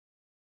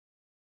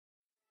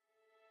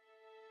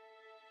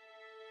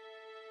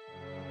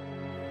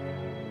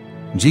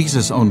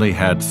Jesus only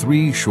had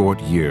 3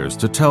 short years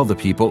to tell the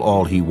people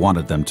all he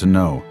wanted them to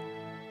know.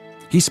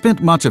 He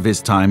spent much of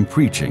his time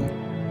preaching,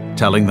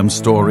 telling them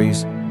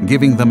stories,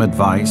 giving them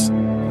advice,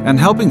 and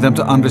helping them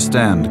to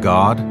understand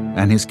God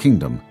and His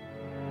kingdom.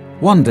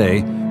 One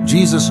day,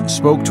 Jesus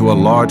spoke to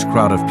a large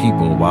crowd of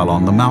people while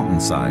on the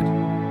mountainside.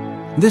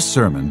 This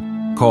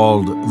sermon,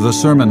 called the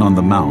Sermon on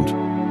the Mount,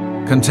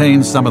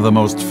 contains some of the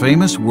most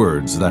famous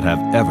words that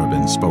have ever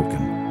been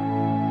spoken.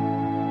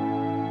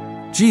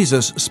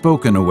 Jesus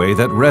spoke in a way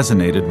that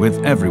resonated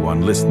with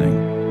everyone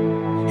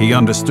listening. He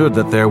understood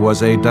that there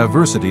was a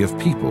diversity of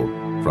people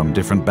from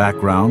different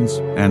backgrounds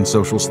and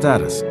social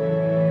status.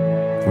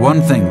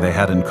 One thing they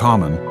had in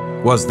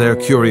common was their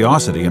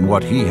curiosity in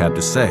what he had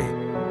to say.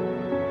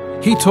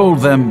 He told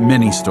them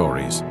many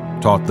stories,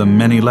 taught them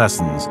many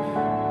lessons,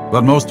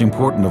 but most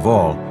important of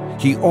all,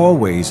 he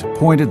always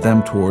pointed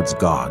them towards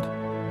God.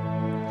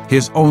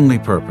 His only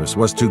purpose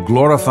was to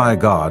glorify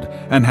God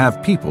and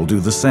have people do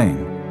the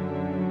same.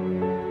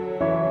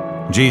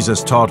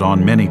 Jesus taught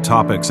on many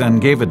topics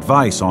and gave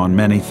advice on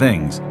many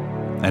things,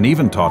 and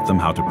even taught them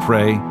how to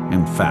pray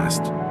and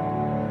fast.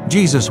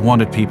 Jesus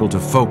wanted people to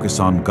focus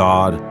on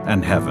God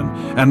and heaven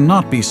and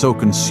not be so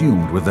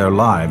consumed with their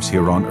lives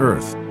here on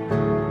earth.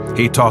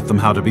 He taught them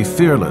how to be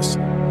fearless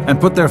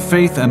and put their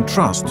faith and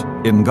trust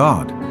in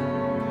God.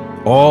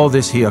 All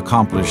this he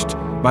accomplished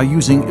by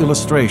using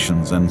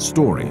illustrations and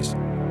stories.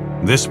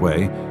 This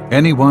way,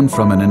 anyone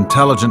from an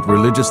intelligent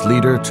religious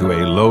leader to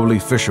a lowly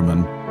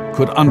fisherman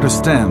could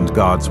understand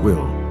God's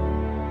will.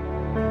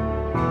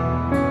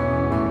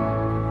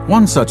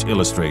 One such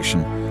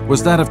illustration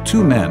was that of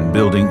 2 men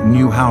building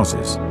new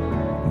houses.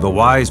 The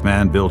wise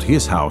man built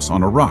his house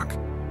on a rock,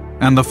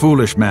 and the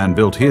foolish man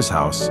built his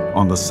house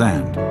on the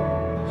sand.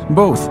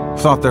 Both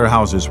thought their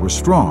houses were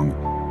strong,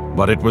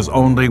 but it was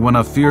only when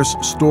a fierce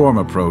storm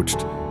approached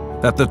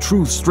that the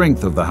true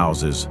strength of the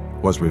houses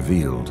was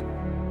revealed.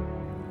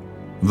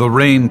 The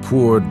rain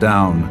poured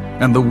down,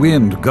 and the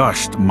wind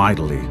gushed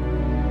mightily.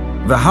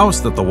 The house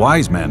that the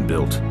wise man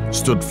built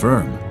stood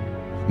firm.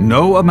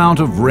 No amount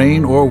of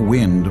rain or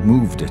wind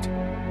moved it.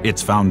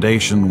 Its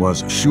foundation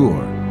was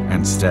sure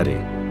and steady.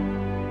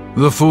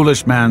 The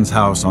foolish man's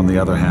house, on the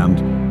other hand,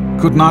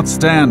 could not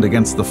stand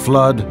against the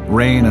flood,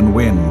 rain, and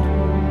wind.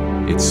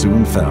 It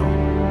soon fell.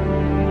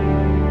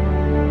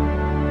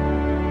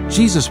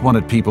 Jesus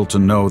wanted people to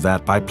know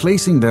that by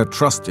placing their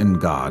trust in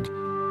God,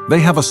 they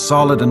have a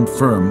solid and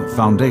firm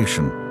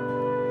foundation.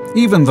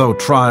 Even though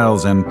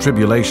trials and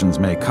tribulations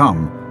may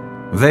come,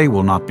 they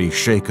will not be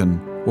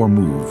shaken or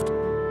moved.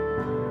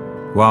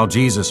 While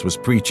Jesus was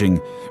preaching,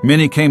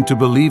 many came to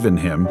believe in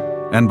him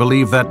and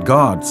believe that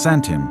God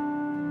sent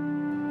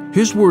him.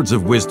 His words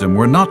of wisdom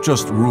were not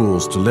just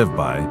rules to live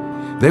by.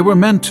 They were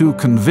meant to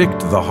convict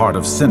the heart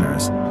of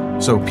sinners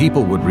so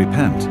people would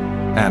repent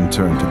and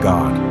turn to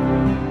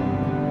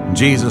God.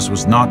 Jesus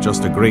was not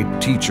just a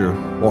great teacher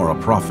or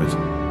a prophet.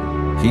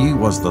 He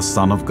was the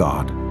Son of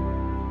God.